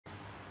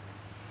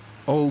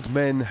Old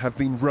men have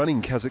been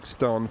running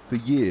Kazakhstan for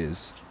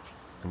years,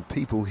 and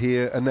people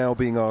here are now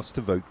being asked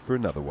to vote for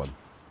another one.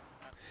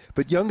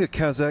 But younger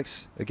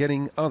Kazakhs are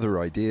getting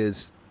other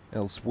ideas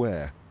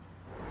elsewhere.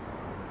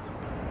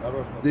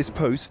 This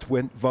post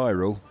went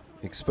viral,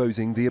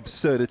 exposing the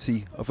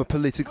absurdity of a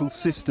political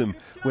system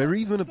where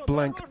even a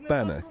blank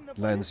banner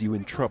lands you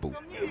in trouble.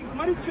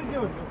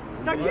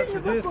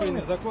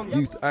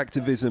 Youth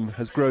activism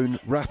has grown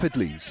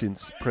rapidly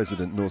since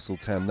President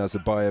Nursultan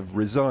Nazarbayev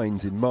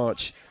resigned in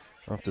March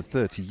after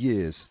 30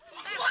 years.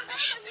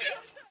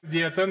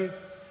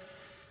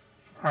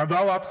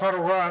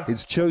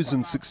 His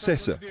chosen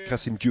successor,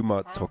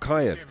 Kassym-Jomart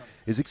Tokayev,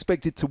 is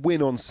expected to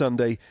win on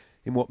Sunday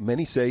in what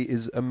many say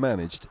is a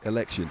managed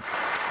election.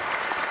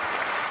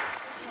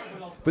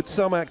 But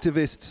some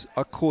activists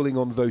are calling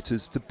on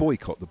voters to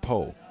boycott the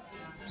poll,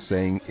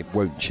 saying it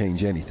won't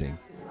change anything.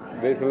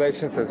 This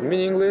election is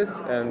meaningless,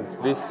 and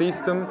this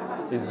system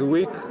is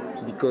weak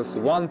because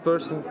one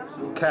person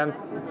can't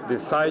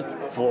decide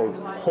for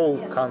the whole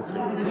country.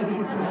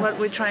 What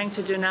we're trying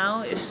to do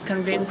now is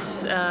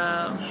convince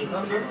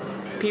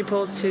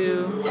people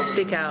to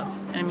speak out.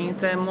 I mean,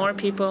 the more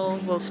people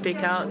will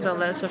speak out, the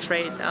less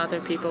afraid other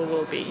people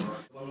will be.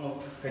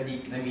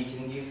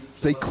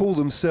 They call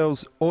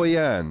themselves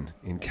Oyan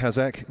in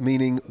Kazakh,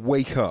 meaning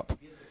wake up,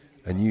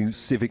 a new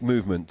civic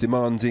movement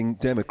demanding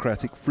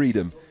democratic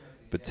freedom,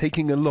 but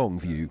taking a long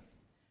view.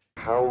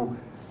 How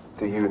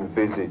do you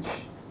envisage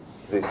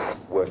this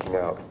working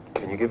out?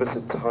 Can you give us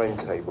a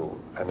timetable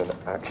and an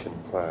action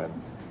plan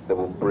that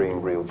will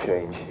bring real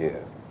change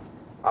here?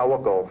 Our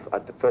goal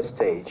at the first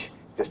stage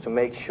is to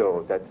make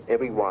sure that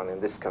everyone in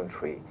this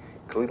country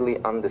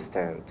clearly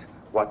understands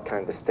what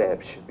kind of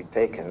steps should be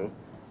taken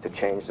to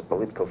change the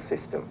political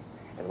system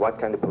and what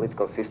kind of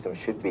political system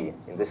should be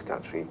in this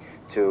country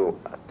to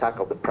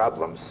tackle the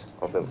problems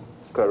of the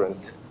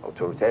current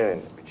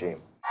authoritarian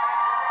regime.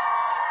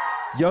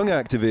 Young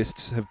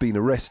activists have been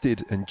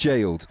arrested and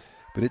jailed,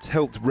 but it's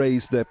helped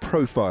raise their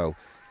profile,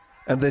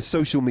 and their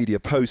social media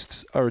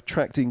posts are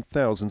attracting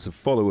thousands of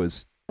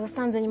followers.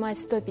 Казахстан занимает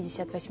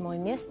 158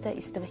 место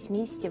из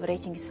 180 в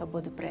рейтинге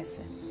свободы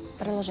прессы.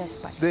 Продолжай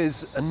спать.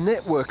 There's a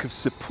network of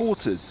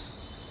supporters,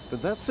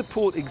 but that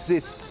support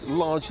exists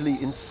largely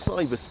in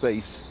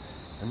cyberspace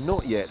and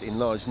not yet in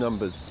large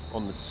numbers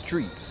on the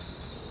streets.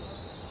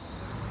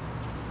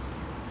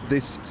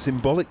 This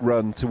symbolic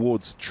run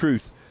towards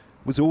truth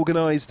was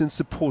organised and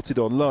supported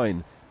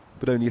online,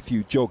 but only a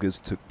few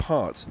joggers took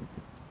part.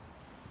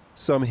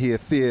 Some here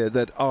fear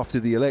that after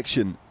the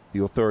election,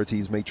 the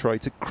authorities may try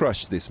to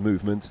crush this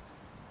movement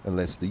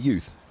unless the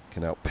youth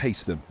can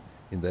outpace them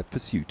in their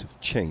pursuit of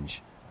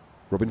change.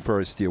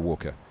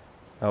 Forestier-Walker,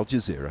 Al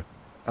Jazeera,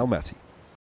 Almaty.